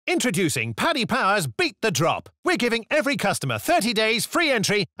Introducing Paddy Power's Beat the Drop. We're giving every customer 30 days free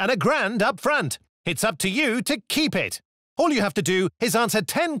entry and £1,000 up front. It's up to you to keep it. All you have to do is answer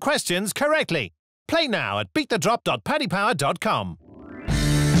 10 questions correctly. Play now at beatthedrop.paddypower.com.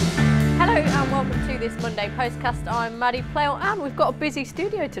 Hello and welcome to this Monday Postcast. I'm Maddie Playle and we've got a busy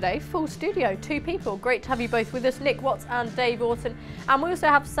studio today, full studio, 2 people. Great to have you both with us, Nick Watts and Dave Orton. And we also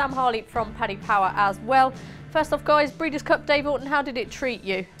have Sam Harley from Paddy Power as well. First off guys, Breeders' Cup, Dave Orton, how did it treat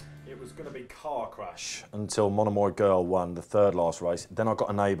you? It was going to be car crash until Monomoy Girl won the third last race. Then I got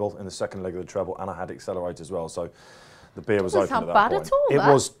Enable in the second leg of the treble and I had Accelerate as well. So the beer was open at that point. At all, it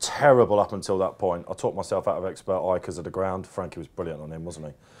was terrible up until that point. I talked myself out of Expert Eye because of the ground. Frankie was brilliant on him, wasn't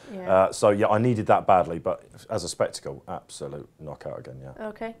he? Yeah. So yeah, I needed that badly, but as a spectacle, absolute knockout again, yeah.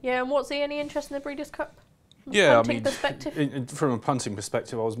 Okay, yeah, and what's any interest in the Breeders' Cup? Yeah, I mean, perspective? From a punting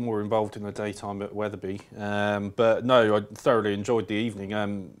perspective, I was more involved in the daytime at Wetherby. But no, I thoroughly enjoyed the evening.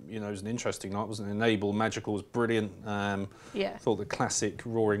 You know, it was an interesting night, wasn't it? Enable, Magical was brilliant. Yeah. Thought the classic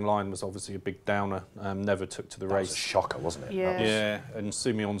Roaring Lion was obviously a big downer. Never took to the race. That was a shocker, wasn't it? Yeah. Yeah, and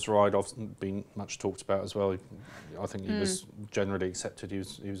Sumion's ride hasn't been much talked about as well. I think he was generally accepted. He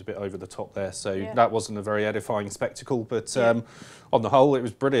was a bit over the top there, so that wasn't a very edifying spectacle. But on the whole, it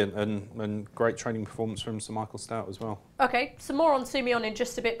was brilliant and great training performance from Sir Michael Stout as well. Okay, some more on Sumion in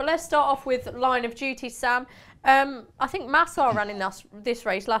just a bit, but let's start off with Line of Duty, Sam. I think Massar ran in this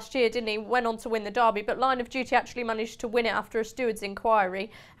race last year, didn't he? Went on to win the Derby, but Line of Duty actually managed to win it after a steward's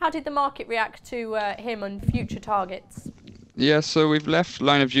inquiry. How did the market react to him and future targets? Yeah, so we've left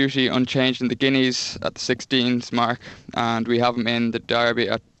Line of Duty unchanged in the Guineas at the 16s mark, and we have him in the Derby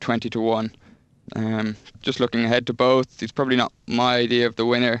at 20 to 1. Just looking ahead to both, he's probably not my idea of the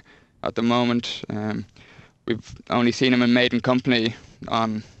winner at the moment. We've only seen him in maiden company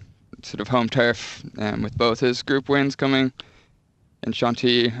on sort of home turf, with both his group wins coming in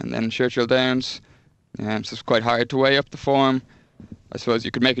Chantilly and then Churchill Downs. So it's quite hard to weigh up the form. I suppose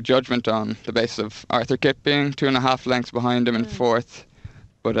you could make a judgment on the basis of Arthur Kitt being 2.5 lengths behind him in fourth.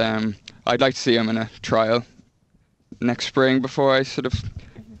 But I'd like to see him in a trial next spring before I sort of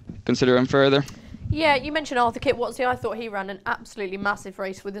consider him further. Yeah, you mentioned Arthur Kitt. I thought he ran an absolutely massive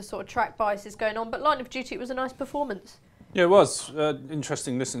race with the sort of track biases going on. But Line of Duty, it was a nice performance. Yeah, it was.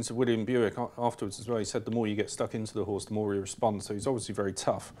 Interesting listening to William Buick afterwards as well. He said the more you get stuck into the horse, the more he responds. So he's obviously very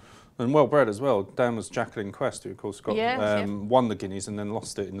tough. And well bred as well. Down was Jacqueline Quest, who of course got won the Guineas and then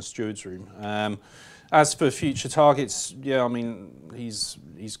lost it in the steward's room. As for future targets, yeah, I mean he's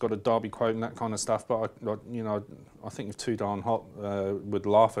got a Derby quote and that kind of stuff. But I think if Too Darn Hot would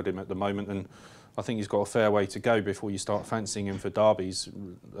laugh at him at the moment, and I think he's got a fair way to go before you start fancying him for derbies.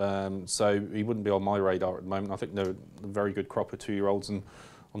 So he wouldn't be on my radar at the moment. I think they're a very good crop of 2-year-olds, and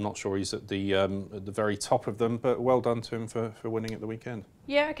I'm not sure he's at the very top of them, but well done to him for winning at the weekend.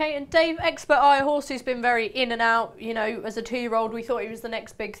 Yeah, okay. And Dave, Expert Eye, a horse who's been very in and out. You know, as a 2-year-old, we thought he was the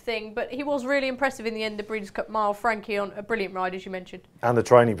next big thing, but he was really impressive in the end. The Breeders' Cup Mile, Frankie on a brilliant ride, as you mentioned. And the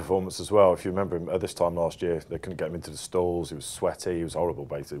training performance as well. If you remember him at this time last year, they couldn't get him into the stalls. He was sweaty. He was horrible,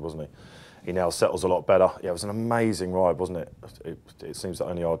 basically, wasn't he? He now settles a lot better. Yeah, it was an amazing ride, wasn't it? It seems that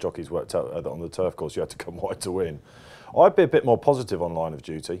only our jockeys worked out that on the turf course you had to come wide to win. I'd be a bit more positive on Line of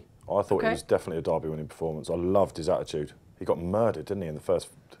Duty. I thought it was definitely a Derby winning performance. I loved his attitude. He got murdered, didn't he, in the first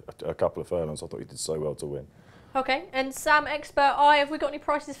couple of furlongs. I thought he did so well to win. Okay, and Sam, Expert Eye, have we got any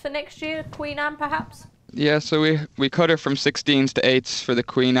prices for next year? Queen Anne, perhaps? Yeah, so we cut her from 16s to 8s for the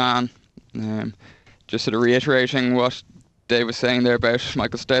Queen Anne. Just sort of reiterating what Dave was saying there about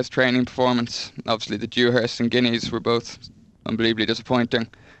Michael Stout's training performance. Obviously the Dewhurst and Guineas were both unbelievably disappointing,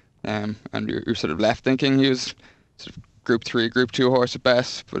 and we were sort of left thinking he was sort of Group 3, Group 2 horse at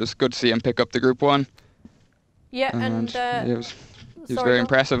best, but it's good to see him pick up the Group 1. Yeah, and it was very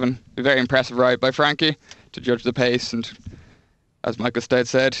impressive, and a very impressive ride by Frankie to judge the pace. And as Michael Stout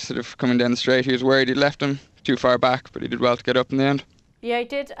said, sort of coming down the straight, he was worried he'd left him too far back, but he did well to get up in the end. Yeah, he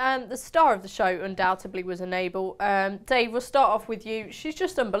did. The star of the show undoubtedly was Enable. Dave, we'll start off with you. She's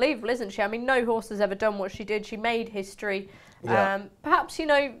just unbelievable, isn't she? I mean, no horse has ever done what she did. She made history. Yeah. Perhaps, you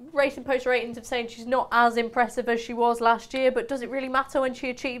know, Racing Post ratings have saying she's not as impressive as she was last year, but does it really matter when she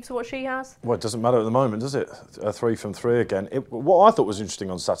achieves what she has? Well, it doesn't matter at the moment, does it? 3 from 3 again. What I thought was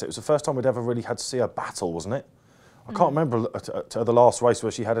interesting on Saturday, it was the first time we'd ever really had to see her battle, wasn't it? I can't remember at the last race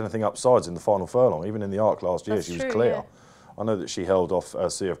where she had anything upsides in the final furlong. Even in the Arc last year, she was clear. Yeah. I know that she held off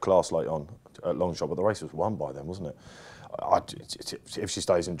Sea of Class late on at Longshot, but the race was won by them, wasn't it? If she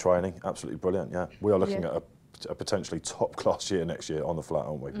stays in training, absolutely brilliant, yeah. We are looking at a a potentially top-class year next year on the flat,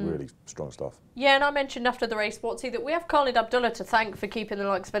 aren't we? Really strong stuff. Yeah, and I mentioned after the race, Watsy, that we have Khalid Abdullah to thank for keeping the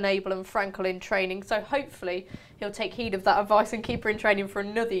likes of Enable and Frankel in training. So hopefully he'll take heed of that advice and keep her in training for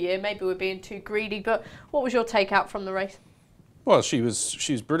another year. Maybe we're being too greedy, but what was your take out from the race? Well, she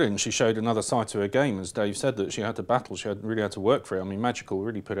was brilliant. She showed another side to her game, as Dave said, that she had to battle. She really had to work for it. I mean, Magical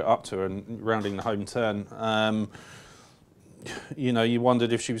really put it up to her, and rounding the home turn. You know, you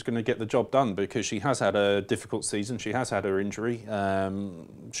wondered if she was going to get the job done, because she has had a difficult season. She has had her injury.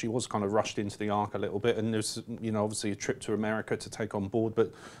 She was kind of rushed into the arc a little bit, and there's, you know, obviously a trip to America to take on board,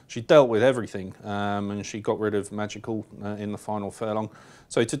 but she dealt with everything, and she got rid of Magical in the final furlong.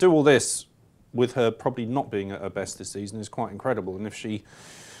 So to do all this with her probably not being at her best this season is quite incredible. And if she,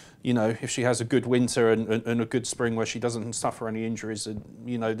 you know, if she has a good winter and a good spring where she doesn't suffer any injuries, and,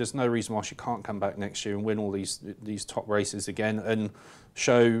 you know, there's no reason why she can't come back next year and win all these top races again and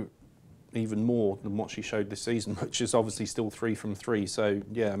show even more than what she showed this season, which is obviously still 3 from 3. So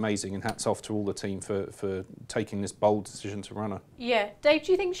yeah, amazing, and hats off to all the team for taking this bold decision to run her. Yeah, Dave,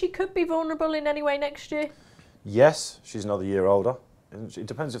 do you think she could be vulnerable in any way next year? Yes, she's another year older. It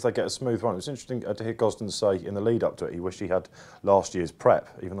depends if they get a smooth run. It was interesting to hear Gosden say in the lead up to it, he wished he had last year's prep,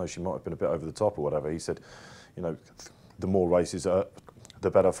 even though she might have been a bit over the top or whatever. He said, you know, the more races,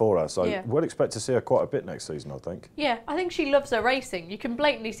 the better for her. So yeah, we'll expect to see her quite a bit next season, I think. Yeah, I think she loves her racing. You can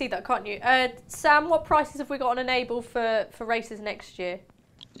blatantly see that, can't you? Sam, what prices have we got on Enable for races next year?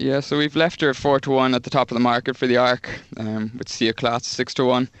 Yeah, so we've left her 4-1 at the top of the market for the Arc, with Sia Class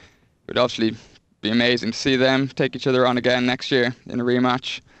 6-1. We'd obviously be amazing to see them take each other on again next year in a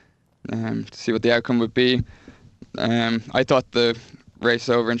rematch, to see what the outcome would be. I thought the race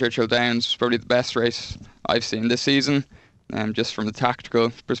over in Churchill Downs was probably the best race I've seen this season, just from a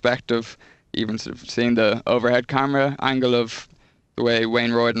tactical perspective, even sort of seeing the overhead camera angle of the way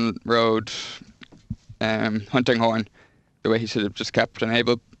Wayne Royden rode Huntinghorn, the way he sort of just kept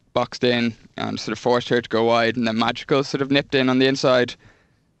Enable boxed in and sort of forced her to go wide, and then Magical sort of nipped in on the inside.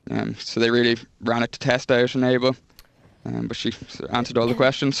 So they really ran it to test out Enable, but she sort of answered all the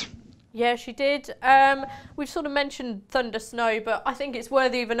questions. Yeah, she did. We've sort of mentioned Thunder Snow, but I think it's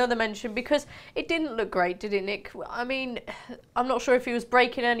worthy of another mention because it didn't look great, did it, Nick? I mean, I'm not sure if he was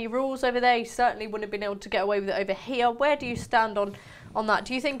breaking any rules over there. He certainly wouldn't have been able to get away with it over here. Where do you stand on that?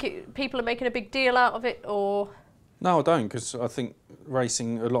 Do you think people are making a big deal out of it, or...? No, I don't, because I think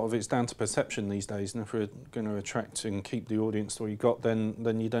racing, a lot of it's down to perception these days, and if we're going to attract and keep the audience that you got,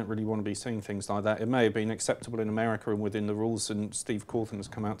 then you don't really want to be seeing things like that. It may have been acceptable in America and within the rules, and Steve Cawthon has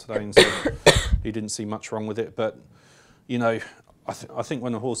come out today and said he didn't see much wrong with it, but, you know, I think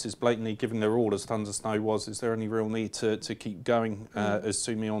when a horse is blatantly giving their all, as Thunder Snow was, is there any real need to keep going, as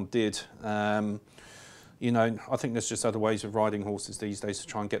Sumion did? You know, I think there's just other ways of riding horses these days to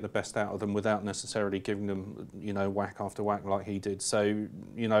try and get the best out of them without necessarily giving them, you know, whack after whack like he did. So,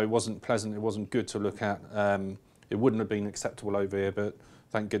 you know, it wasn't pleasant, it wasn't good to look at. It wouldn't have been acceptable over here, but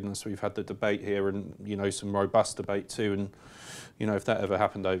thank goodness we've had the debate here and, you know, some robust debate too. And, you know, if that ever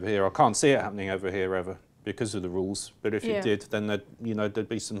happened over here, I can't see it happening over here ever because of the rules. But if it did, then there'd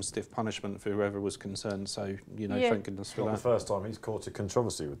be some stiff punishment for whoever was concerned. So, you know, thank goodness for that. Not the first time he's caught a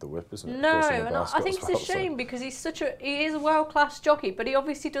controversy with the whip, isn't it? No, and I think it's a shame because he is a world-class jockey, but he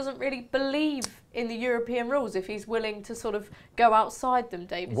obviously doesn't really believe in the European rules if he's willing to sort of go outside them,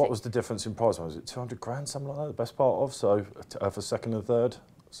 David. What was the difference in price? Was it 200 grand, something like that? The best part of, so for second and third.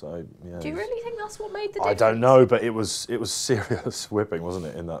 So yeah. Do you really think that's what made the difference? I don't know, but it was serious whipping, wasn't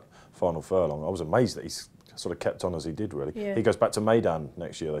it, in that final furlong? I was amazed that he's sort of kept on as he did, really. Yeah. He goes back to Meydan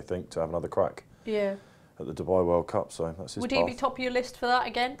next year, they think, to have another crack. Yeah. At the Dubai World Cup, so that's his Would path. he be top of your list for that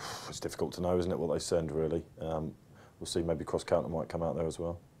again? It's difficult to know, isn't it, what they send, really. We'll see, maybe Cross Counter might come out there as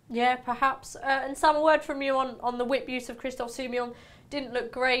well. Yeah, perhaps. And Sam, a word from you on the whip use of Christophe Soumillon. Didn't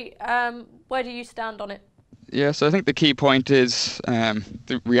look great. Where do you stand on it? Yeah, so I think the key point is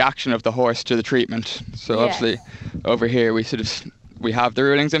the reaction of the horse to the treatment. So obviously over here we have the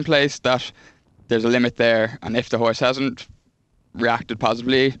rulings in place that there's a limit there, and if the horse hasn't reacted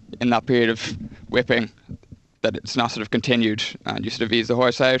positively in that period of whipping, that it's not sort of continued and you sort of ease the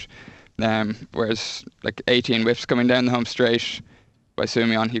horse out. Whereas like 18 whips coming down the home straight by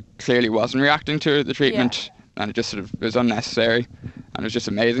Soumillon, he clearly wasn't reacting to the treatment, and it just sort of was unnecessary. And it was just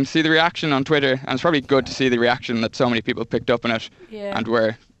amazing to see the reaction on Twitter, and it's probably good to see the reaction that so many people picked up on it and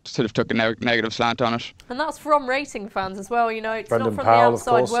were sort of took a negative slant on it. And that's from racing fans as well, you know, it's Brendan not from Powell, the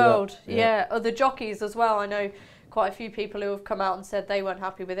outside course, world. Other jockeys as well. I know quite a few people who have come out and said they weren't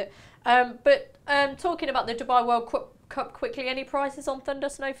happy with it. But talking about the Dubai World Cup quickly, any prices on Thunder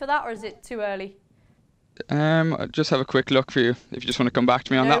Snow for that, or is it too early? I'll just have a quick look for you if you just want to come back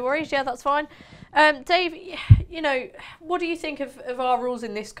to me on that. No worries, yeah, that's fine. Dave, you know, what do you think of our rules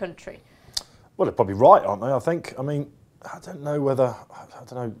in this country? Well, they're probably right, aren't they? I think. I mean, I don't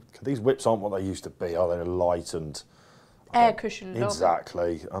know. These whips aren't what they used to be, are they? Light and air cushioned.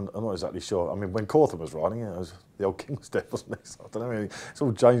 Exactly. I'm not exactly sure. I mean, when Cawthon was riding it, was the old King's Death, wasn't it? So I don't know. It's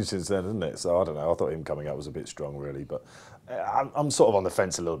all changed since then, isn't it? So I don't know. I thought him coming out was a bit strong, really. But I'm sort of on the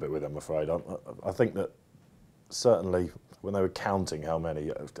fence a little bit with him, I'm afraid. I think that certainly when they were counting how many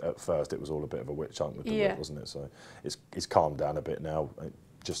at first, it was all a bit of a witch hunt with the whip, wasn't it? So it's calmed down a bit now. It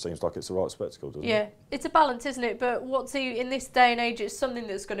just seems like it's the right spectacle, doesn't it? Yeah, it's a balance, isn't it? But in this day and age, it's something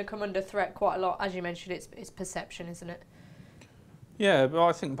that's going to come under threat quite a lot. As you mentioned, it's perception, isn't it? Yeah, but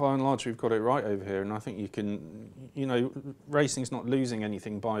I think by and large we've got it right over here, and I think you can, you know, racing's not losing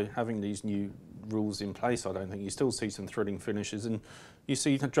anything by having these new rules in place. I don't think. You still see some thrilling finishes, and you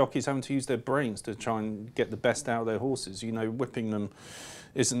see the jockeys having to use their brains to try and get the best out of their horses. You know, whipping them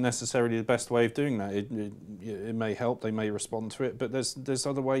isn't necessarily the best way of doing that. It may help, they may respond to it, but there's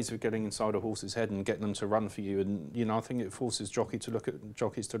other ways of getting inside a horse's head and getting them to run for you. And you know, I think it forces jockeys to look at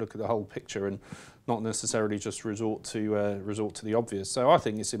the whole picture and not necessarily just resort to the obvious. So I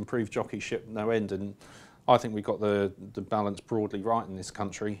think it's improved jockeyship no end, and I think we got the balance broadly right in this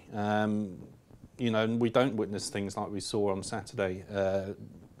country. You know, and we don't witness things like we saw on Saturday.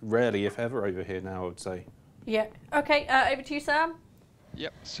 Rarely, if ever, over here now, I would say. Yeah. Okay. Over to you, Sam.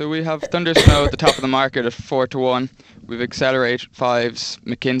 Yep. So we have Thunder Snow at the top of the market at 4-1. We've Accelerate 5s,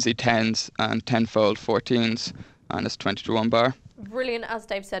 McKinsey 10s, and Tenfold 14s, and it's 20-1 bar. Brilliant, as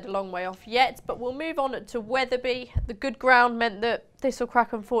Dave said, a long way off yet, but we'll move on to Wetherby. The good ground meant that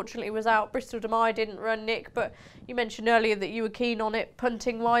Thistlecrack unfortunately was out. Bristol Demai didn't run, Nick, but you mentioned earlier that you were keen on it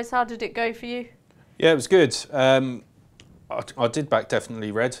punting-wise. How did it go for you? Yeah, it was good. I did back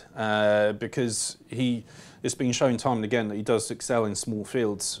Definitely Red because it's been shown time and again that he does excel in small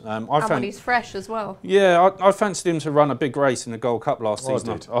fields. And when he's fresh as well. Yeah, I fancied him to run a big race in the Gold Cup last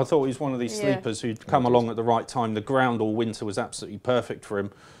season. I thought he was one of these sleepers who'd come along at the right time. The ground all winter was absolutely perfect for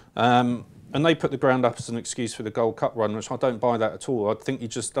him. And they put the ground up as an excuse for the Gold Cup run, which I don't buy that at all. I think he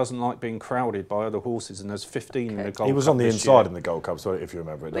just doesn't like being crowded by other horses, and there's 15 in the Gold Cup. He was on the inside in the Gold Cup, so if you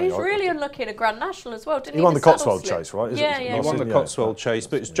remember it. But he's really unlucky in a Grand National as well, didn't he? He won the Cotswold Chase, right? Yeah. He won the Cotswold Chase,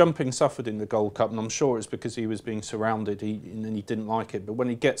 but his jumping suffered in the Gold Cup, and I'm sure it's because he was being surrounded and he didn't like it. But when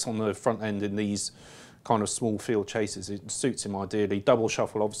he gets on the front end in these kind of small field chases, it suits him ideally. Double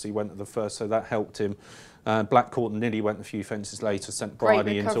Shuffle obviously went at the first, so that helped him. Black Court nearly went a few fences later, sent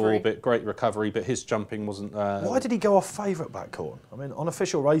Briley into orbit. Great recovery, but his jumping wasn't. Why did he go off favourite Black Court? I mean, on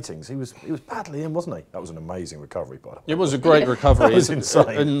official ratings, he was badly in, wasn't he? That was an amazing recovery, by the way. It was a great recovery. That was insane.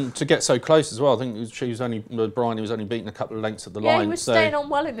 And to get so close as well, I think Bryony was only beaten a couple of lengths at the line. Yeah, he was staying on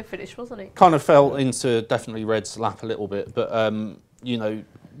well in the finish, wasn't he? Kind of fell into Definitely Red's lap a little bit, but you know,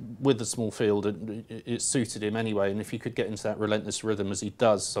 with the small field, it suited him anyway. And if he could get into that relentless rhythm, as he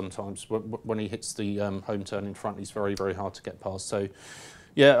does sometimes, when he hits the home turn in front, he's very, very hard to get past. So,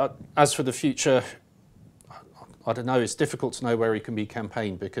 yeah, as for the future, I don't know. It's difficult to know where he can be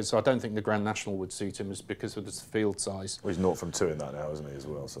campaigned because I don't think the Grand National would suit him because of his field size. Well, he's 0 from 2 in that now, isn't he, as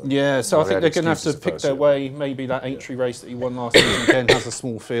well? So. Yeah, so I think they're going to have to pick their way. Maybe that entry race that he won last season again has a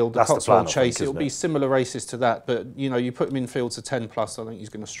small field. The Cotswold Chase, it'll be similar races to that. But, you know, you put him in fields of 10 plus, I think he's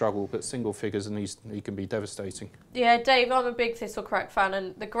going to struggle. But single figures, and he can be devastating. Yeah, Dave, I'm a big Thistlecrack fan,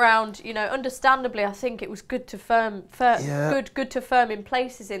 and the ground, you know, understandably, I think it was good to firm in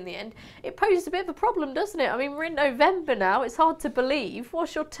places in the end. It poses a bit of a problem, doesn't it? I mean, we're in November now. It's hard to believe.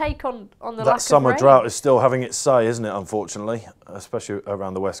 What's your take on the lack of rain? That summer drought is still having its say, isn't it, unfortunately? Especially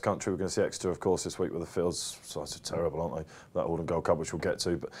around the West Country. We're going to see Exeter, of course, this week with the fields. Sites are terrible, aren't they? That Alden Gold Cup, which we'll get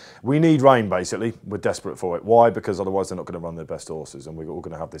to. But we need rain, basically. We're desperate for it. Why? Because otherwise they're not going to run their best horses, and we're all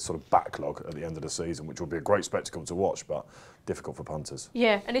going to have this sort of backlog at the end of the season, which will be a great spectacle to watch, but difficult for punters.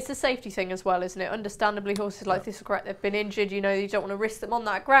 Yeah, and it's a safety thing as well, isn't it? Understandably, horses like Thistlecrack, they've been injured. You know, you don't want to risk them on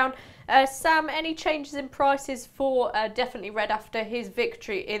that ground. Sam, any changes in prices for Definitely Red after his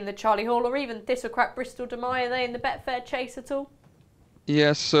victory in the Charlie Hall, or even Thistlecrack Bristol Demai? Are they in the Betfair chase at all?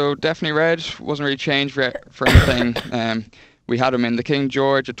 Yes, so Definitely Red wasn't really changed for anything. We had him in the King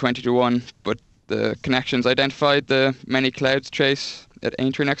George at 20-1, but the connections identified the Many Clouds chase at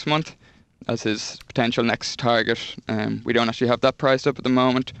Aintree next month as his potential next target. We don't actually have that priced up at the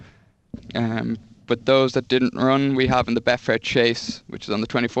moment. But those that didn't run, we have in the Betfair Chase, which is on the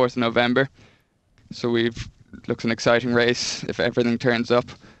 24th of November. So looks an exciting race if everything turns up.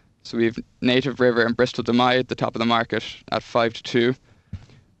 So we've Native River and Bristol Demai at the top of the market at 5-2.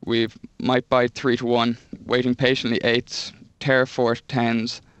 We've Might Bite 3-1, Waiting Patiently 8s, Terra Fort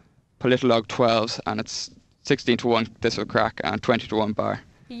 10s, Politolog 12s, and it's 16 to 1 Thistle Crack and 20 to 1 Bar.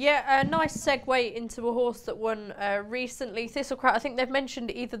 Yeah, a nice segue into a horse that won recently. Thistlecrack, I think they've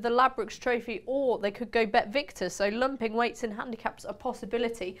mentioned either the Ladbrokes Trophy or they could go Bet Victor, so lumping weights and handicaps a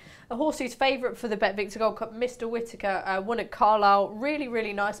possibility. A horse who's favourite for the Bet Victor Gold Cup, Mr Whittaker, won at Carlisle. Really,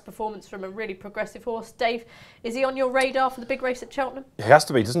 really nice performance from a really progressive horse. Dave, is he on your radar for the big race at Cheltenham? He has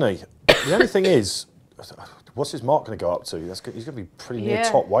to be, doesn't he? The only thing is, what's his mark going to go up to? He's going to be pretty near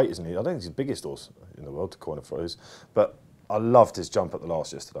top weight, isn't he? I don't think he's the biggest horse in the world to coin a phrase, but I loved his jump at the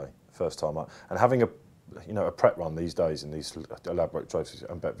last yesterday, first time up, and having a prep run these days in these elaborate trophies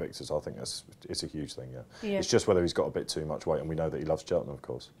and Bet Victors, I think it's a huge thing. Yeah, it's just whether he's got a bit too much weight, and we know that he loves Cheltenham, of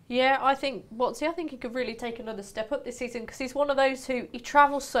course. Yeah, I think he could really take another step up this season because he's one of those who he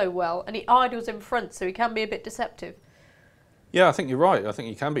travels so well and he idles in front, so he can be a bit deceptive. Yeah, I think you're right. I think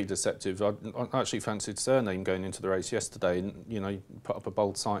he can be deceptive. I actually fancied Surname going into the race yesterday, and he put up a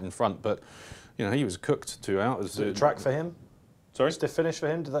bold sight in front, but he was cooked 2 out. Was it a track for him? Sorry? Stiff finish for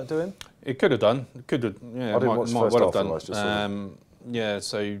him? Did that do him? It could have done. It could have. Yeah, I didn't watch the first half of the race, yeah,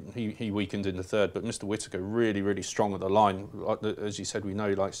 so he weakened in the third, but Mr Whittaker really, really strong at the line. As you said, we know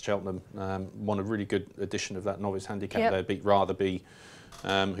he likes Cheltenham. Won a really good edition of that novice handicap there, beat Ratherby,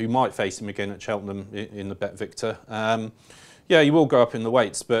 who might face him again at Cheltenham in the Bet Victor. Yeah, he will go up in the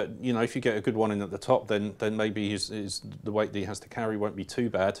weights, but if you get a good one in at the top, then maybe the weight that he has to carry won't be too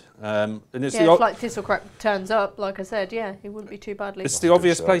bad. And it's if like Thistlecrack turns up, like I said, he wouldn't be too badly. It's the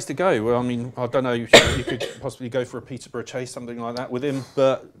obvious place to go. Well, I mean, I don't know, you could possibly go for a Peterborough Chase, something like that with him,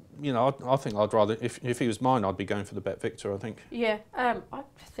 but I think I'd rather, if he was mine, I'd be going for the Bet Victor, I think. Yeah, I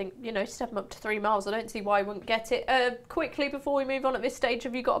think, step him up to 3 miles. I don't see why he wouldn't get it. Quickly, before we move on at this stage,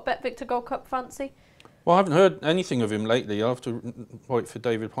 have you got a Bet Victor Gold Cup fancy? Well, I haven't heard anything of him lately. I'll have to wait for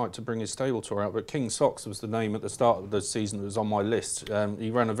David Pike to bring his stable tour out. But King Socks was the name at the start of the season that was on my list.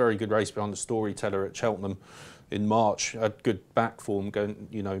 He ran a very good race behind the Storyteller at Cheltenham in March. Had good back form going,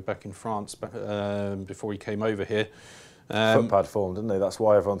 back in France before he came over here. Footpad form, didn't he? That's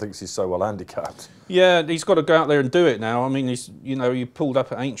why everyone thinks he's so well handicapped. Yeah, he's got to go out there and do it now. I mean, he pulled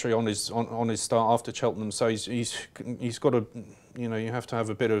up at Aintree on his start after Cheltenham, so he's got to, you have to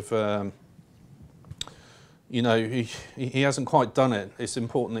have a bit of. He hasn't quite done it. It's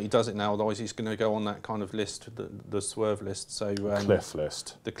important that he does it now, otherwise he's going to go on that kind of list, the swerve list. So cliff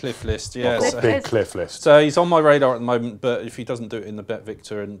list. The cliff list, yeah. Big cliff list. So he's on my radar at the moment, but if he doesn't do it in the Bet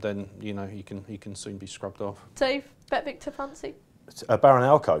Victor, and then he can soon be scrubbed off. Dave, Bet Victor fancy? Baron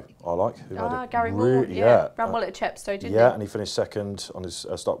Alco, I like. Gary Moore, ran well at Chepstow, didn't he? Yeah, and he finished second on his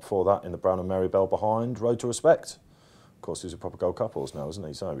start before that in the Brown and Mary Bell behind Road to Respect. Of course, he's a proper Gold Cup horse now, isn't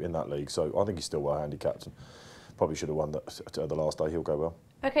he? So in that league, so I think he's still well handicapped. And probably should have won that the last day. He'll go well.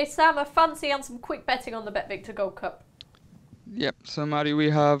 Okay, Sam, a fancy and some quick betting on the Bet Victor Gold Cup. Yep. So Maddie,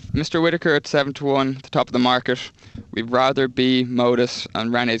 we have Mr Whittaker at 7 to 1, at the top of the market. We've Ratherby, Modus,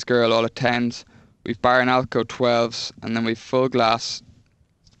 and Renee's Girl all at 10s. We've Baron Alco 12s, and then we've Full Glass,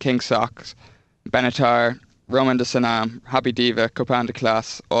 King Socks, Benatar, Roman de Sanam, Happy Diva, Copan de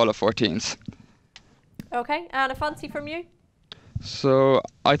Class, all at 14s. Okay, and a fancy from you? So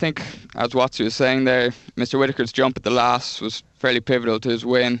I think, as Watsy was saying there, Mr Whittaker's jump at the last was fairly pivotal to his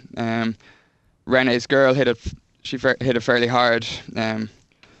win. Renee's Girl hit it fairly hard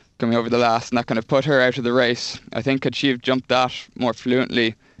coming over the last, and that kind of put her out of the race. I think had she have jumped that more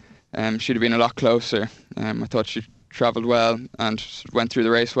fluently, she'd have been a lot closer. I thought she travelled well and went through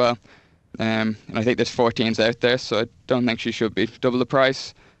the race well. And I think there's 14s out there, so I don't think she should be double the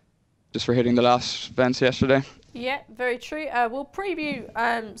price just for hitting the last fence yesterday. Yeah, very true. We'll preview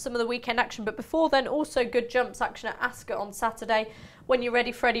some of the weekend action, but before then, also good jumps action at Ascot on Saturday. When you're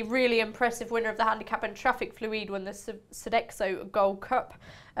ready, Freddie, really impressive winner of the handicap, and Traffic Fluid won the Sodexo Gold Cup.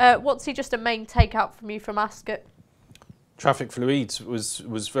 What's just a main takeout from you from Ascot? Traffic Fluid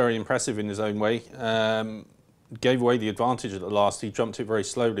was very impressive in his own way. Gave away the advantage at the last. He jumped it very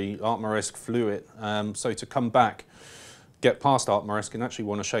slowly. Artmaresque flew it. So to come back, get past Artmaresque and actually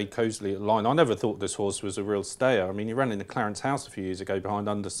won a shade cosily at the line. I never thought this horse was a real stayer. I mean, he ran in the Clarence House a few years ago behind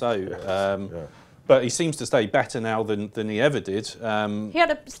Undersow. But he seems to stay better now than he ever did. He had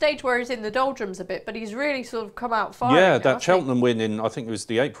a stage where he's in the doldrums a bit, but he's really sort of come out firing. Yeah, that Cheltenham win in, I think it was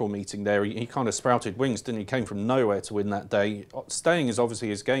the April meeting there, he kind of sprouted wings, didn't he? He came from nowhere to win that day. Staying is obviously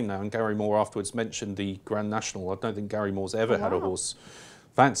his game now, and Gary Moore afterwards mentioned the Grand National. I don't think Gary Moore's ever had a horse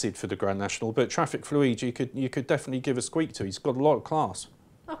fancied for the Grand National, but Traffic Fluid you could definitely give a squeak to. He's got a lot of class.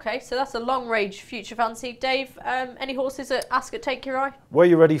 Okay, so that's a long-range future fancy. Dave, any horses at Ascot take your eye? Were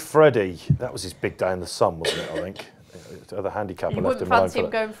you ready, Freddie? That was his big day in the sun, wasn't it, I think? The handicapper You left wouldn't him alone fancy for him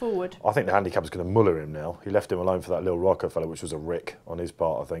that. going forward? I think the handicapper's going to muller him now. He left him alone for that little Rocco fellow, which was a rick on his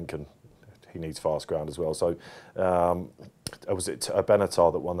part, I think, and he needs fast ground as well. So was it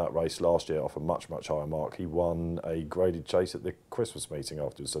Benatar that won that race last year off a much, much higher mark? He won a graded chase at the Christmas meeting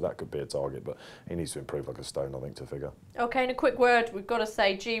afterwards, so that could be a target, but he needs to improve like a stone, I think, to figure. Okay, and a quick word, we've got to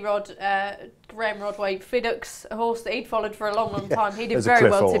say, G-Rod, Graham Rodway, Fidux, a horse that he'd followed for a long, long time. He did very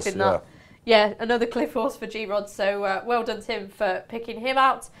well tipping that. Yeah, another cliff horse for G-Rod, so well done to him for picking him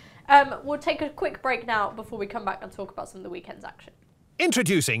out. We'll take a quick break now before we come back and talk about some of the weekend's action.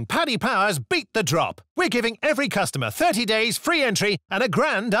 Introducing Paddy Power's Beat the Drop. We're giving every customer 30 days free entry and a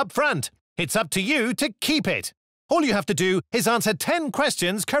grand up front. It's up to you to keep it. All you have to do is answer 10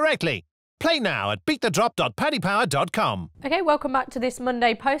 questions correctly. Play now at beatthedrop.paddypower.com. Okay, welcome back to this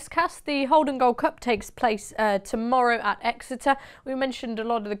Monday Postcast. The Holden Gold Cup takes place tomorrow at Exeter. We mentioned a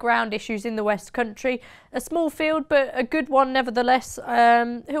lot of the ground issues in the West Country. A small field, but a good one nevertheless. Who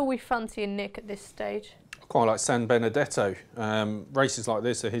are we fancying, Nick, at this stage? Quite like San Benedetto. Races like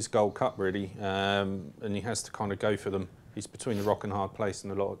this are his Gold Cup, really, and he has to kind of go for them. He's between the rock and hard place,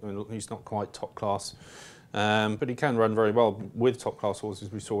 and he's not quite top class. But he can run very well with top class horses.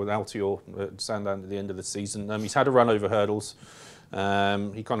 We saw with Altior at Sandown at the end of the season. He's had a run over hurdles.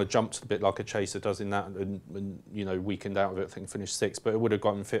 He kind of jumped a bit like a chaser does in that, and you know, weakened out of it. I think finished 6th, but it would have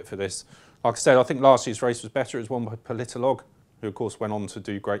gotten fit for this. Like I said, I think last year's race was better. It was won by Politolog, who of course went on to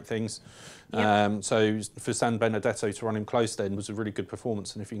do great things. Yep. So for San Benedetto to run him close then was a really good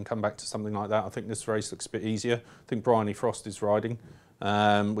performance, and if you can come back to something like that, I think this race looks a bit easier. I think Bryony Frost is riding,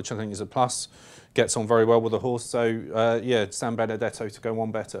 which I think is a plus. Gets on very well with the horse, so yeah, San Benedetto to go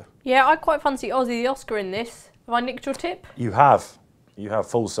one better. Yeah, I quite fancy Aussie the Oscar in this. Have I nicked your tip? You have.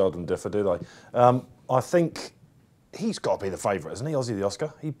 Fools seldom differ, do they? I think he's got to be the favourite, isn't he, Aussie the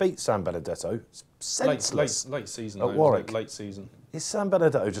Oscar? He beat San Benedetto. Senseless. Late season, at Warwick. Late season. Is San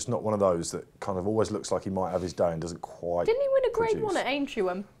Benedetto just not one of those that kind of always looks like he might have his day and doesn't quite Didn't he win a Grade 1 at Aintree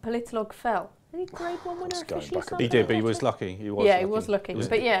when Politolog fell? Did he Grade 1 winner officially? He did, but he was lucky. He was lucky.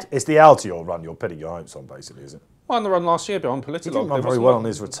 But yeah. It's the Altior run you're pinning your hopes on, basically, is it? Won the run last year behind Politolog. He didn't run very well on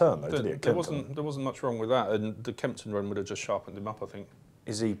his return, though, did he? There wasn't much wrong with that, and the Kempton run would have just sharpened him up, I think.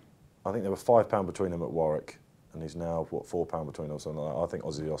 Is he? I think there were £5 between them at Warwick, and he's now what, £4 between them or something like that. I think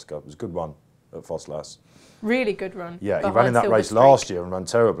Aussie the Oscar. It was a good run at Fosslas. Really good run. Yeah, he ran in that race last year and ran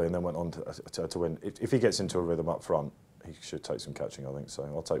terribly, and then went on to win. If he gets into a rhythm up front, he should take some catching, I think. So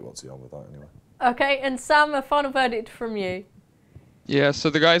I'll take what's he on with that anyway. Okay, and Sam, a final verdict from you. Yeah, so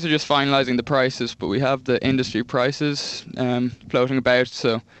the guys are just finalising the prices, but we have the industry prices floating about.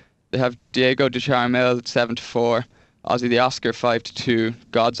 So they have Diego de Charmel at 7-4, Aussie the Oscar 5-2,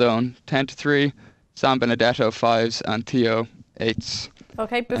 God's Own 10-3, San Benedetto 5s, and Theo 8s.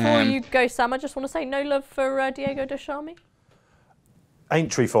 Okay, before you go, Sam, I just want to say no love for Diego de Charmel.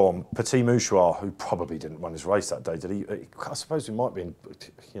 Aintree form, Petit Mouchoir, who probably didn't win his race that day, did he? I suppose we might be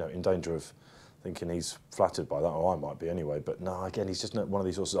in danger of thinking he's flattered by that, or I might be anyway. But no, again, he's just one of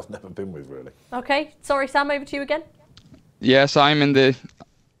these horses I've never been with, really. Okay, sorry, Sam, over to you again. Yes, I'm in the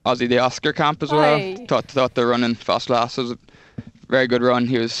Aussie the Oscar camp as well. Thought the run in Fosslas was a very good run.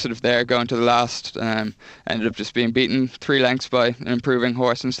 He was sort of there going to the last. Ended up just being beaten 3 lengths by an improving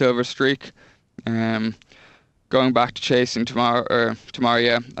horse in Silver Streak. Going back to chasing tomorrow,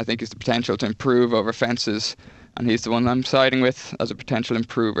 yeah, I think he's the potential to improve over fences, and he's the one I'm siding with as a potential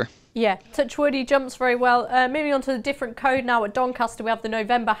improver. Yeah, Touchwood, he jumps very well. Moving on to the different code now at Doncaster, we have the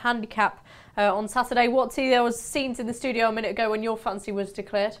November handicap on Saturday. There was scenes in the studio a minute ago when your fancy was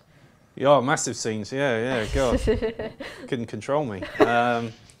declared. Yeah, massive scenes, yeah, God. Couldn't control me.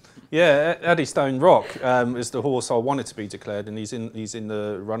 Yeah, Eddystone Rock is the horse I wanted to be declared, and he's in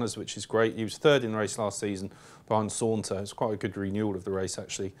the runners, which is great. He was 3rd in the race last season behind Saunter. It's quite a good renewal of the race,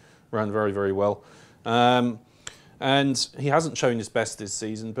 actually. Ran very, very well. And he hasn't shown his best this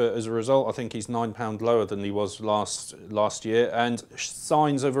season, but as a result, I think he's £9 lower than he was last year, and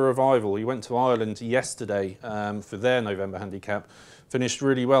signs of a revival. He went to Ireland yesterday for their November handicap. Finished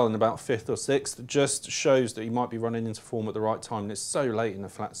really well in about 5th or 6th. Just shows that he might be running into form at the right time. And it's so late in the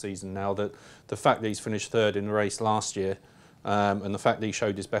flat season now that the fact that he's finished 3rd in the race last year and the fact that he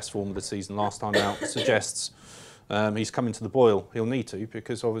showed his best form of the season last time out suggests he's coming to the boil. He'll need to,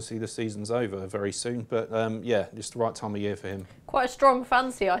 because obviously the season's over very soon. But yeah, just the right time of year for him. Quite a strong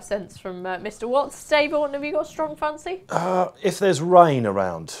fancy, I sense, from Mr. Watts. Dave, have you got a strong fancy? If there's rain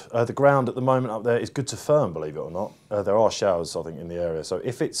around, the ground at the moment up there is good to firm, believe it or not. There are showers, I think, in the area. So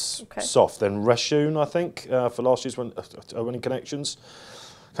if it's soft, then Reshun, I think, for last year's winning connections.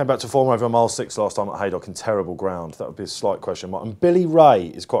 Came back to form over mile 6 last time at Haydock in terrible ground. That would be a slight question mark. And Billy Ray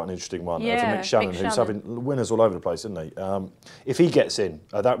is quite an interesting one. Yeah, for Mick Shannon, who's having winners all over the place, isn't he? If he gets in,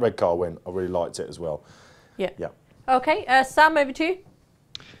 that red car win, I really liked it as well. Yeah. Yeah. Okay, Sam, over to you.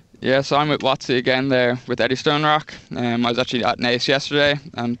 Yeah, so I'm with Watsy again there with Eddie Stonerock. I was actually at Naas yesterday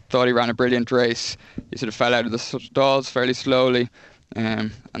and thought he ran a brilliant race. He sort of fell out of the stalls fairly slowly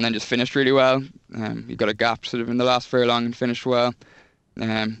and then just finished really well. He got a gap sort of in the last furlong and finished well.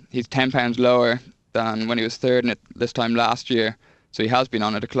 He's 10 pounds lower than when he was third in it this time last year, so he has been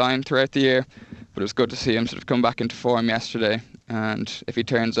on a decline throughout the year, but it was good to see him sort of come back into form yesterday, and if he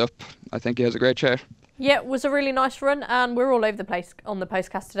turns up, I think he has a great shot. Yeah, it was a really nice run, and we're all over the place on the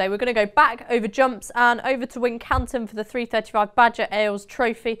Postcast today. We're going to go back over jumps and over to Wincanton for the 3:35 Badger Ales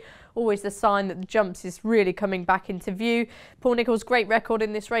Trophy. Always the sign that the jumps is really coming back into view. Paul Nicholls, great record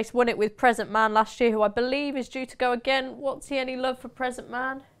in this race, won it with Present Man last year, who I believe is due to go again. What's he, any love for Present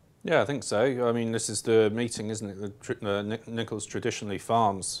Man? Yeah, I think so. I mean, this is the meeting, isn't it, that Nicholls traditionally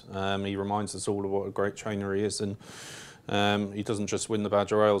farms. He reminds us all of what a great trainer he is, and he doesn't just win the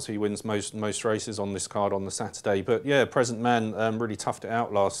Badger Ales, he wins most races on this card on the Saturday. But yeah, Present Man really toughed it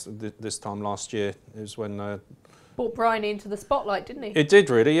out this time last year. It was when brought Bryony into the spotlight, didn't he? It did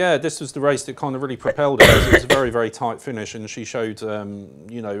really, yeah. This was the race that kind of really propelled her. It was a very, very tight finish, and she showed,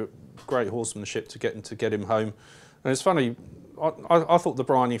 you know, great horsemanship to get him home. And it's funny, I thought the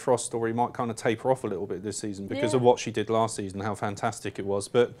Bryony Frost story might kind of taper off a little bit this season because of what she did last season, how fantastic it was.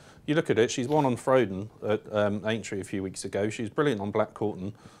 But you look at it, she's won on Froden at Aintree a few weeks ago. She was brilliant on Black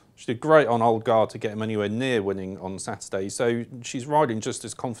Courton. She did great on Old Guard to get him anywhere near winning on Saturday. So she's riding just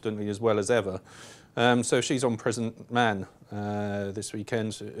as confidently as well as ever. So if she's on Present Man this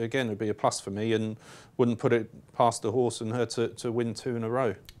weekend, again, it'd be a plus for me and wouldn't put it past the horse and her to win 2 in a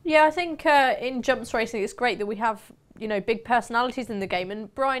row. Yeah, I think in jumps racing, it's great that we have, you know, big personalities in the game.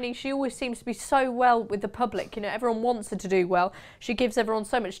 And Bryony, she always seems to be so well with the public. You know, everyone wants her to do well. She gives everyone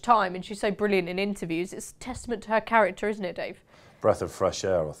so much time and she's so brilliant in interviews. It's a testament to her character, isn't it, Dave? Breath of fresh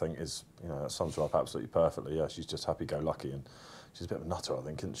air, I think, is, you know, that sums her up absolutely perfectly. Yeah, she's just happy-go-lucky, and she's a bit of a nutter, I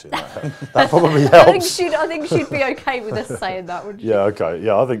think, isn't she? That probably helps. I think she'd be okay with us saying that, wouldn't she? Yeah, okay,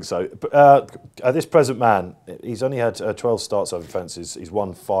 yeah, I think so. But this Present Man, he's only had 12 starts over fences. He's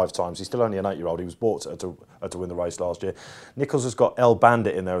won 5 times. He's still only an 8-year-old. He was bought to win the race last year. Nicholls has got El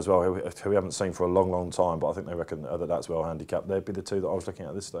Bandit in there as well, who we haven't seen for a long, long time, but I think they reckon that that's well handicapped. They'd be the 2 that I was looking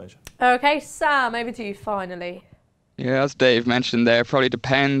at this stage. Okay, Sam, over to you finally. Yeah, as Dave mentioned there, probably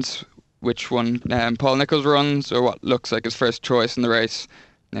depends which one Paul Nicholls runs or what looks like his first choice in the race.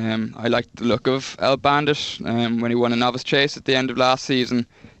 I liked the look of El Bandit when he won a novice chase at the end of last season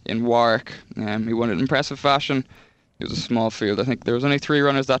in Warwick. He won it in impressive fashion. It was a small field. I think there was only 3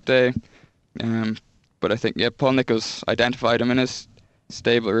 runners that day. But I think, yeah, Paul Nicholls identified him in his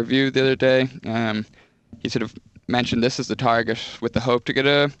stable review the other day. He sort of mentioned this as the target with the hope to get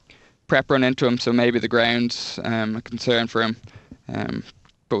a prep run into him, so maybe the ground's a concern for him.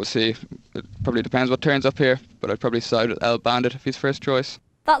 But we'll see. It probably depends what turns up here, but I'd probably side with El Bandit if he's first choice.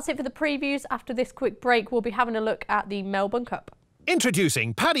 That's it for the previews. After this quick break, we'll be having a look at the Melbourne Cup.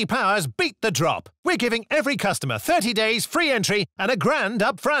 Introducing Paddy Power's Beat the Drop. We're giving every customer 30 days free entry and a grand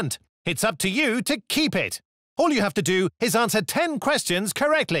up front. It's up to you to keep it. All you have to do is answer 10 questions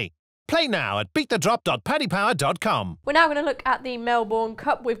correctly. Play now at beatthedrop.paddypower.com. We're now going to look at the Melbourne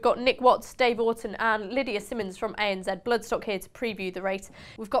Cup. We've got Nick Watts, Dave Orton and Lydia Simmons from ANZ Bloodstock here to preview the race.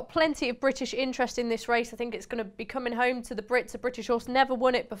 We've got plenty of British interest in this race. I think it's going to be coming home to the Brits. A British horse never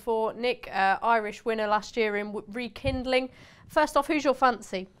won it before. Nick, Irish winner last year in Rekindling. First off, who's your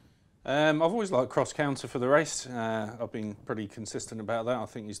fancy? I've always liked Cross Counter for the race. I've been pretty consistent about that. I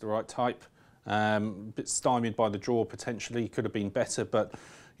think he's the right type. A bit stymied by the draw potentially. Could have been better, but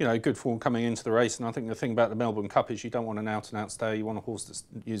you know, good form coming into the race. And I think the thing about the Melbourne Cup is you don't want an out-and-out stayer. You want a horse that's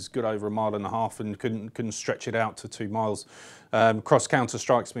good over 1.5 miles and can stretch it out to 2 miles. Cross Counter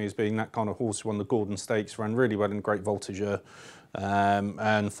strikes me as being that kind of horse who won the Gordon Stakes, ran really well in Great Voltigeur.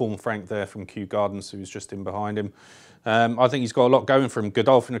 And Form Frank there from Kew Gardens, who was just in behind him. I think he's got a lot going for him.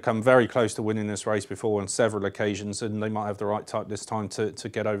 Godolphin had come very close to winning this race before on several occasions, and they might have the right type this time to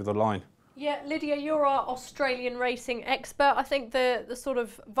get over the line. Yeah, Lydia, you're our Australian racing expert. I think the sort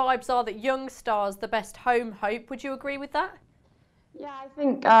of vibes are that Young Star's the best home hope. Would you agree with that? Yeah, I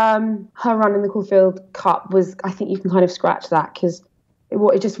think her run in the Caulfield Cup was, I think you can kind of scratch that because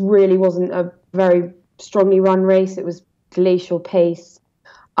it just really wasn't a very strongly run race. It was glacial pace.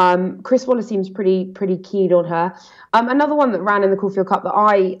 Chris Waller seems pretty keen on her. Another one that ran in the Caulfield Cup that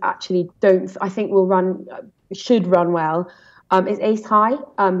I actually I think should run well, is Ace High.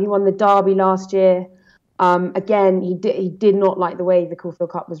 He won the Derby last year. Again, he did not like the way the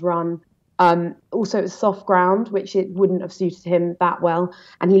Caulfield Cup was run. Also, it was soft ground, which it wouldn't have suited him that well.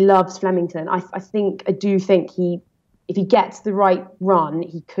 And he loves Flemington. I do think if he gets the right run,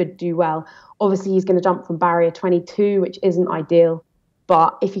 he could do well. Obviously, he's going to jump from barrier 22, which isn't ideal.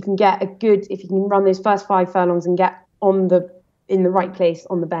 But if he can run those first 5 furlongs and get in the right place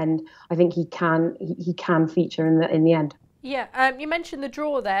on the bend, I think he can feature in the end. Yeah, you mentioned the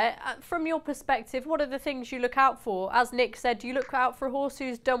draw there. From your perspective, what are the things you look out for? As Nick said, do you look out for a horse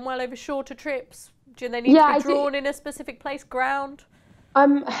who's done well over shorter trips? Do they need to be drawn in a specific place, ground?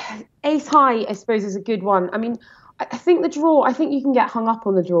 Ace High, I suppose, is a good one. I mean, I think the draw, I think you can get hung up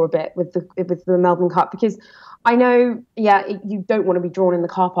on the draw a bit with the Melbourne Cup, because I know, you don't want to be drawn in the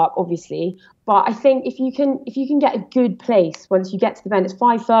car park, obviously, but I think if you can get a good place once you get to the bend, it's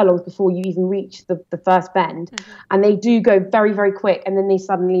 5 furlongs before you even reach the first bend, and they do go very, very quick, and then they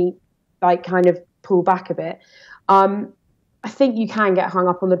suddenly kind of pull back a bit. I think you can get hung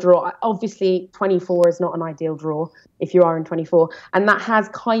up on the draw. Obviously, 24 is not an ideal draw if you are in 24, and that has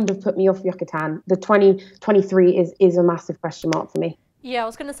kind of put me off Yucatan. The 23 is a massive question mark for me. Yeah, I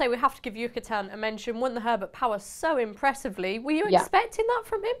was going to say we have to give Yucatan a mention. Won the Herbert Power so impressively. Were you expecting that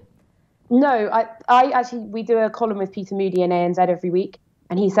from him? No, I actually, we do a column with Peter Moody in ANZ every week,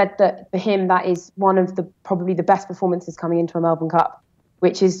 and he said that for him that is one of probably the best performances coming into a Melbourne Cup,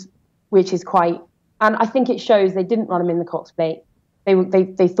 which is quite. And I think it shows they didn't run him in the Cox Plate.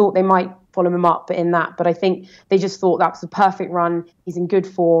 They thought they might follow him up, but I think they just thought that was the perfect run. He's in good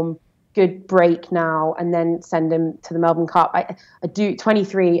form, good break now, and then send him to the Melbourne Cup. I do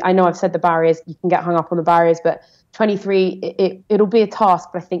 23. I know I've said the barriers, you can get hung up on the barriers, but 23, it'll be a task,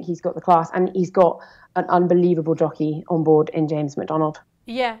 but I think he's got the class, and he's got an unbelievable jockey on board in James McDonald.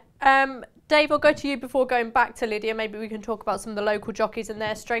 Yeah. Dave, I'll go to you before going back to Lydia. Maybe we can talk about some of the local jockeys and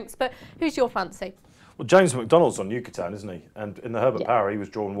their strengths, but who's your fancy? Well, James McDonald's on Yucatan, isn't he? And in the Herbert Power, he was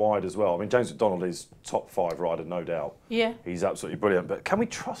drawn wide as well. I mean, James McDonald is top 5 rider, no doubt. Yeah. He's absolutely brilliant. But can we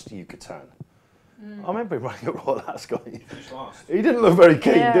trust Yucatan? I remember him running at Royal Ascot. He didn't look very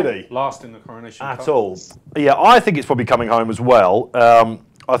keen, did he? Last in the Coronation At Cup. all. Yeah, I think it's probably coming home as well.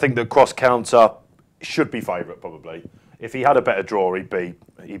 I think that Cross Counter should be favourite, probably. If he had a better draw, he'd be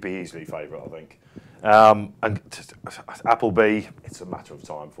easily favourite, I think. And Appleby, it's a matter of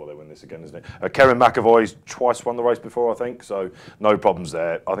time before they win this again, isn't it? Kerrin McAvoy's twice won the race before, I think, so no problems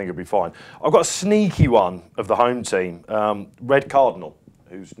there. I think it'll be fine. I've got a sneaky one of the home team, Red Cardinal,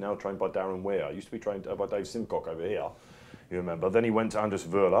 who's now trained by Darren Weir. Used to be trained by Dave Simcock over here, you remember. Then he went to Andres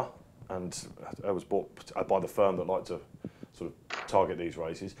Wöhler, and was bought by the firm that like to sort of target these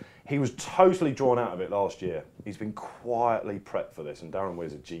races. He was totally drawn out of it last year. He's been quietly prepped for this, and Darren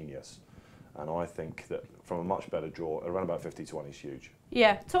Weir's a genius. And I think that from a much better draw, around about 50-1 is huge.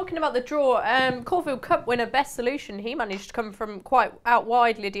 Yeah, talking about the draw, Caulfield Cup winner Best Solution, he managed to come from quite out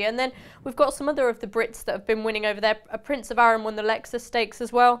wide, Lydia. And then we've got some other of the Brits that have been winning over there. Prince of Arran won the Lexus Stakes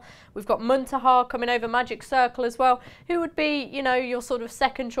as well. We've got Muntaha coming over, Magic Circle as well. Who would be, your sort of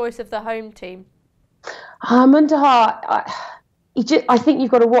second choice of the home team? Muntaha, I think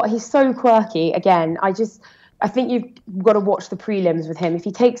you've got to watch. He's so quirky. Again, I think you've got to watch the prelims with him. If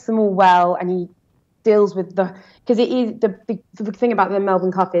he takes them all well and he deals with because it is the thing about the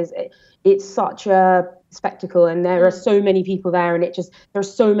Melbourne Cup is it's such a spectacle, and there are so many people there, and there are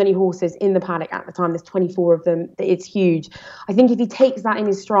so many horses in the paddock at the time. There's 24 of them. It's huge. I think if he takes that in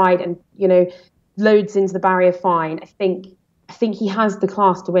his stride and loads into the barrier fine, I think he has the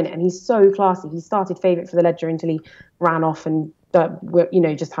class to win it, and he's so classy. He started favourite for the Ledger until he ran off and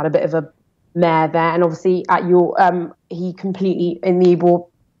just had a bit of a mare there, and obviously at he completely in the Ebor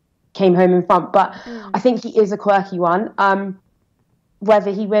came home in front, but I think he is a quirky one.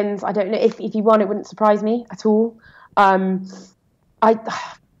 Whether he wins, I don't know. If he won, it wouldn't surprise me at all. Can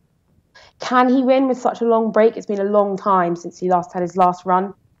he win with such a long break? It's been a long time since he last had his last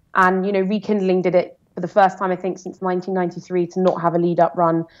run, and Rekindling did it for the first time, I think, since 1993 to not have a lead-up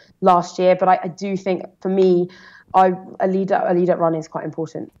run last year. But I do think, for me, a lead-up run is quite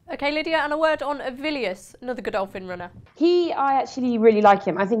important. Okay, Lydia, and a word on Avilius, another Godolphin runner. I actually really like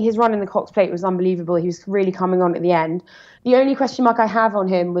him. I think his run in the Cox Plate was unbelievable. He was really coming on at the end. The only question mark I have on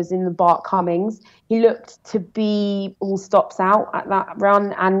him was in the Bart Cummings. He looked to be all stops out at that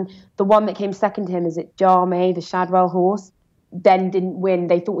run, and the one that came second to him is at Jarmay, the Shadwell horse, then didn't win.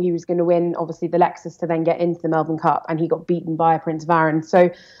 They thought he was going to win, obviously, the Lexus to then get into the Melbourne Cup, and he got beaten by a Prince of Arran.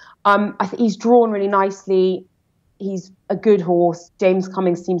 So I think he's drawn really nicely. He's a good horse. James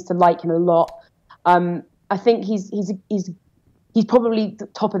Cummings seems to like him a lot. I think he's probably the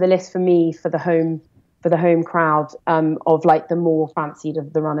top of the list for me for the home for the home crowd of like the more fancied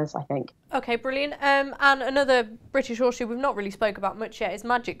of the runners, I think. Okay, brilliant. And another British horse we've not really spoke about much yet is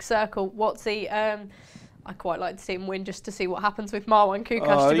Magic Circle. Watsy. I quite like to see him win just to see what happens with Marwan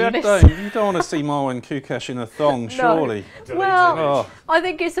Kukash, to be honest. You don't want to see Marwan Kukash in a thong, surely. Well, I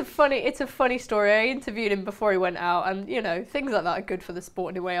think it's a funny story. I interviewed him before he went out, and things like that are good for the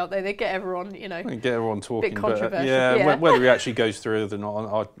sport in a way, aren't they? They get everyone, They get everyone talking. Bit controversial. But, whether he actually goes through or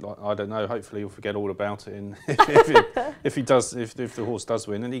not, I don't know. Hopefully, he'll forget all about it. And if the horse does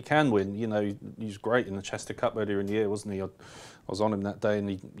win, and he can win, he was great in the Chester Cup earlier in the year, wasn't he? I was on him that day, and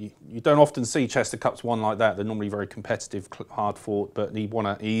you don't often see Chester Cups won like that. They're normally very competitive, hard fought, but he won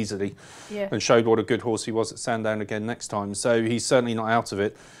it easily and showed what a good horse he was at Sandown again next time. So he's certainly not out of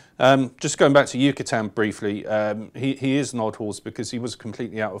it. Just going back to Yucatan briefly, he is an odd horse because he was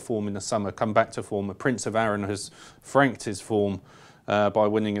completely out of form in the summer, come back to form. The Prince of Arran has franked his form by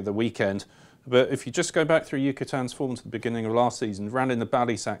winning at the weekend. But if you just go back through Yucatan's form to the beginning of last season, ran in the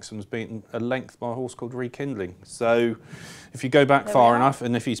Ballysacks and was beaten a length by a horse called Rekindling. So if you go back far enough,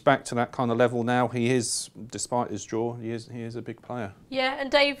 and if he's back to that kind of level now, he is, despite his draw, he is a big player. Yeah, and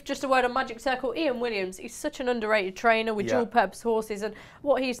Dave, just a word on Magic Circle. Ian Williams, he's such an underrated trainer with dual-purpose horses, and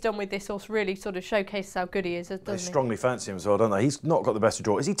what he's done with this horse really sort of showcases how good he is, doesn't he? They strongly fancy him as well, don't they? He's not got the best of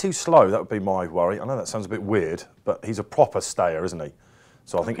draw. Is he too slow? That would be my worry. I know that sounds a bit weird, but he's a proper stayer, isn't he?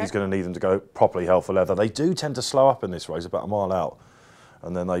 So I think he's going to need them to go properly hell for leather. They do tend to slow up in this race about a mile out,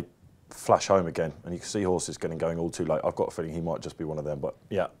 and then they flash home again. And you can see horses going all too late. I've got a feeling he might just be one of them. But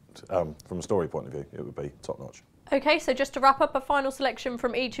yeah, from a story point of view, it would be top notch. Okay, so just to wrap up, a final selection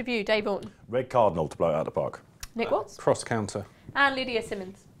from each of you. Dave Orton. Red Cardinal to blow it out of the park. Nick Watts. Cross Counter. And Lydia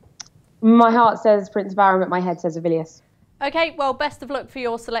Simmons. My heart says Prince of Arran, but my head says Avilius. Okay, well, best of luck for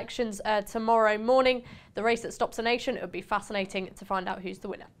your selections tomorrow morning. The race that stops a nation. It would be fascinating to find out who's the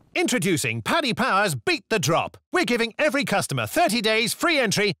winner. Introducing Paddy Power's Beat the Drop. We're giving every customer 30 days free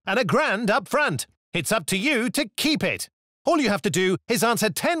entry and a grand up front. It's up to you to keep it. All you have to do is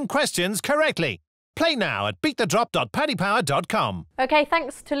answer 10 questions correctly. Play now at beatthedrop.paddypower.com. Okay,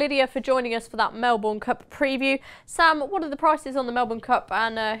 thanks to Lydia for joining us for that Melbourne Cup preview. Sam, what are the prices on the Melbourne Cup,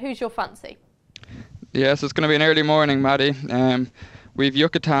 and who's your fancy? Yes, it's going to be an early morning, Maddie. We've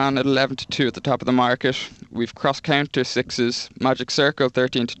Yucatan at 11 to 2 at the top of the market. We've Cross Counter 6s, Magic Circle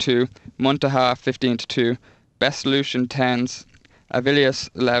 13 to 2, Muntaha 15 to 2, Best Solution 10s, Avilius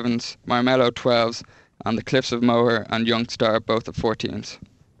 11s, Marmello 12s, and the Cliffs of Moher and Young Star both at 14s.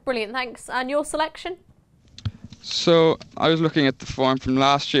 Brilliant, thanks. And your selection? So I was looking at the form from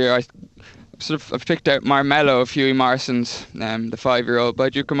last year. I've picked out Marmello of Hughie Morrison's, the 5-year-old by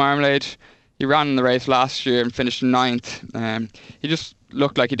Duke of Marmalade. He ran in the race last year and finished 9th. He just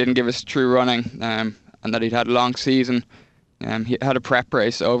looked like he didn't give us true running, and that he'd had a long season. He had a prep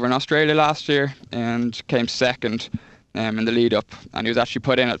race over in Australia last year and came second in the lead up. And he was actually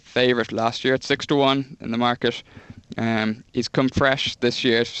put in at favourite last year at 6 to 1 in the market. He's come fresh this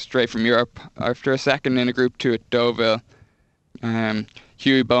year, straight from Europe, after a second in a Group 2 at Deauville.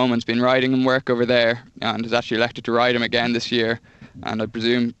 Hughie Bowman's been riding him work over there and has actually elected to ride him again this year. And I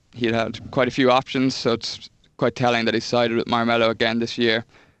presume he'd had quite a few options, so it's quite telling that he's sided with Marmello again this year.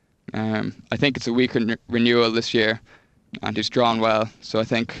 I think it's a weak renewal this year, and he's drawn well. So I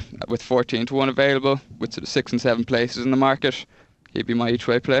think with 14 to 1 available, with sort of 6 and 7 places in the market, he'd be my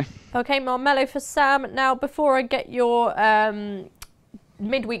each-way play. Okay, Marmello for Sam. Now, before I get your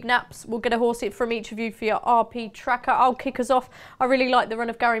midweek naps, we'll get a horse hit from each of you for your RP tracker. I'll kick us off. I really like the run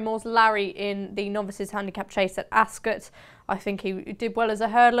of Gary Moore's Larry in the Novices Handicap Chase at Ascot. I think he did well as a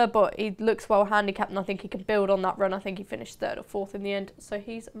hurdler, but he looks well handicapped, and I think he can build on that run. I think he finished 3rd or 4th in the end, so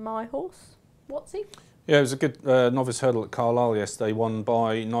he's my horse. What's he? Yeah, it was a good novice hurdle at Carlisle yesterday, won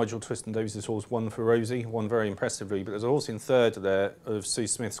by Nigel Twiston Davies' horse, won for Rosie, won very impressively. But there's a horse in 3rd there of Sue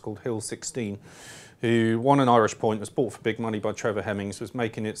Smith's called Hill 16, who won an Irish Point, was bought for big money by Trevor Hemmings, was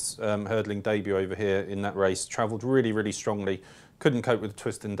making its hurdling debut over here in that race, travelled really, really strongly. Couldn't cope with the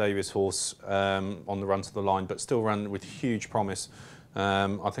Twiston Davies horse on the run to the line, but still ran with huge promise.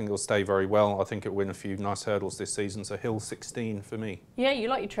 I think it'll stay very well. I think it'll win a few nice hurdles this season, so Hill 16 for me. Yeah, you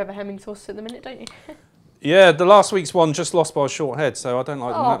like your Trevor Hemmings horse at the minute, don't you? Yeah, the last week's one just lost by a short head, so I don't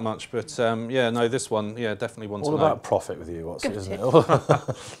like them that much. But yeah, no, this one, yeah, definitely one to know. All about profit with you, what's it, isn't it?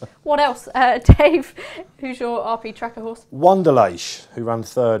 What else? Dave, who's your RP tracker horse? Wonderleish, who ran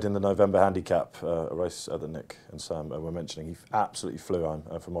 3rd in the November Handicap, a race that Nick and Sam were mentioning. He absolutely flew home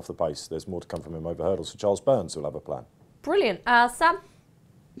from off the pace. There's more to come from him over hurdles, so Charles Burns will have a plan. Brilliant. Sam?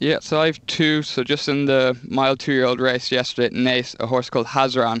 Yeah, so I have 2. So just in the mile 2-year-old race yesterday at Naas, a horse called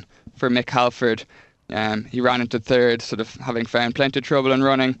Hazran for Mick Halford. He ran into third, sort of having found plenty of trouble in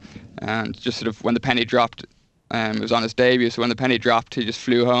running, and just sort of when the penny dropped, it was on his debut, so when the penny dropped, he just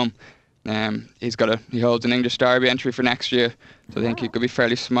flew home. He holds an English Derby entry for next year, so I think he could be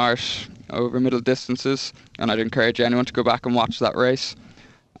fairly smart over middle distances, and I'd encourage anyone to go back and watch that race.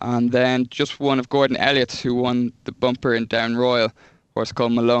 And then just one of Gordon Elliott's, who won the bumper in Down Royal, a horse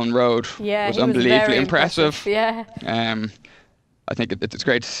called Malone Road, was unbelievably impressive. Yeah. I think it's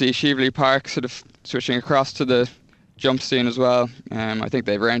great to see Cheveley Park sort of switching across to the jump scene as well. I think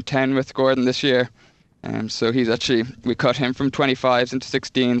they've around 10 with Gordon this year. So we cut him from 25s into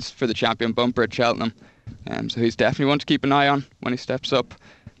 16s for the champion bumper at Cheltenham. So he's definitely one to keep an eye on when he steps up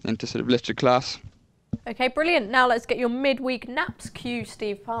into sort of listed class. Okay, brilliant. Now let's get your midweek naps cue,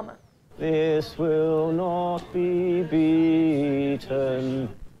 Steve Palmer. This will not be beaten.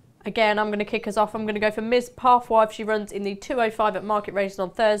 Again, I'm going to kick us off. I'm going to go for Ms. Pathwife. She runs in the 205 at Market Races on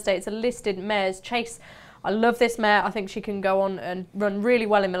Thursday. It's a listed mare's chase. I love this mare. I think she can go on and run really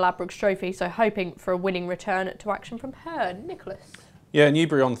well in the Ladbrokes Trophy, so hoping for a winning return to action from her. Nicholas. Yeah,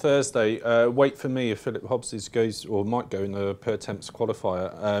 Newbury on Thursday. Wait for me if Philip Hobbs goes or might go in the per temps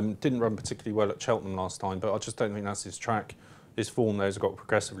qualifier. Didn't run particularly well at Cheltenham last time, but I just don't think that's his track. His form there has got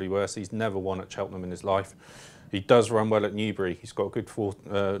progressively worse. He's never won at Cheltenham in his life. He does run well at Newbury. He's got good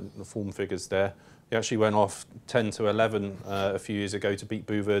form figures there. He actually went off 10 to 11 a few years ago to beat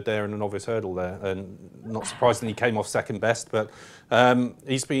Bouverdare in a novice hurdle there, and not surprisingly came off second best. But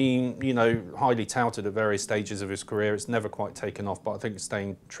he's been, highly touted at various stages of his career. It's never quite taken off, but I think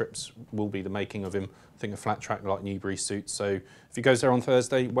staying trips will be the making of him. I think a flat track like Newbury suits. So if he goes there on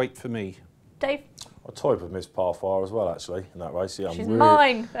Thursday, wait for me. Dave? I toyed with Miss Parfire as well, actually, in that race. Yeah, she's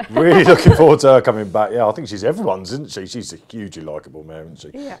mine. Really looking forward to her coming back. Yeah, I think she's everyone's, isn't she? She's a hugely likeable mare, isn't she?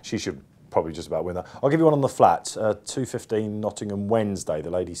 Yeah. She should probably just about win that. I'll give you one on the flat. 2:15 Nottingham Wednesday,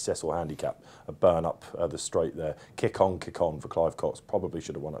 the Lady Cecil Handicap. A burn up the straight there. Kick on for Clive Cox. Probably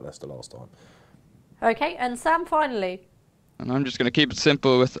should have won at Leicester last time. Okay, and Sam finally. And I'm just going to keep it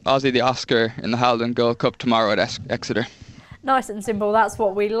simple with Aussie the Oscar in the Haldon Gold Cup tomorrow at Exeter. Nice and simple, that's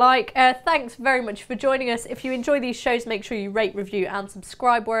what we like. Thanks very much for joining us. If you enjoy these shows, make sure you rate, review and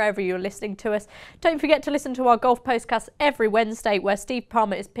subscribe wherever you're listening to us. Don't forget to listen to our golf postcast every Wednesday, where Steve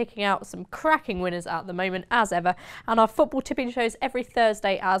Palmer is picking out some cracking winners at the moment, as ever, and our football tipping shows every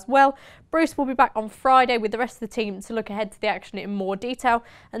Thursday as well. Bruce will be back on Friday with the rest of the team to look ahead to the action in more detail.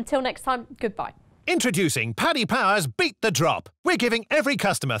 Until next time, goodbye. Introducing Paddy Power's Beat the Drop. We're giving every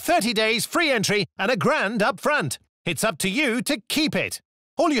customer 30 days free entry and £1,000 up front. It's up to you to keep it.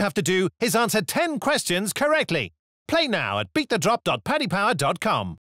 All you have to do is answer 10 questions correctly. Play now at beatthedrop.paddypower.com.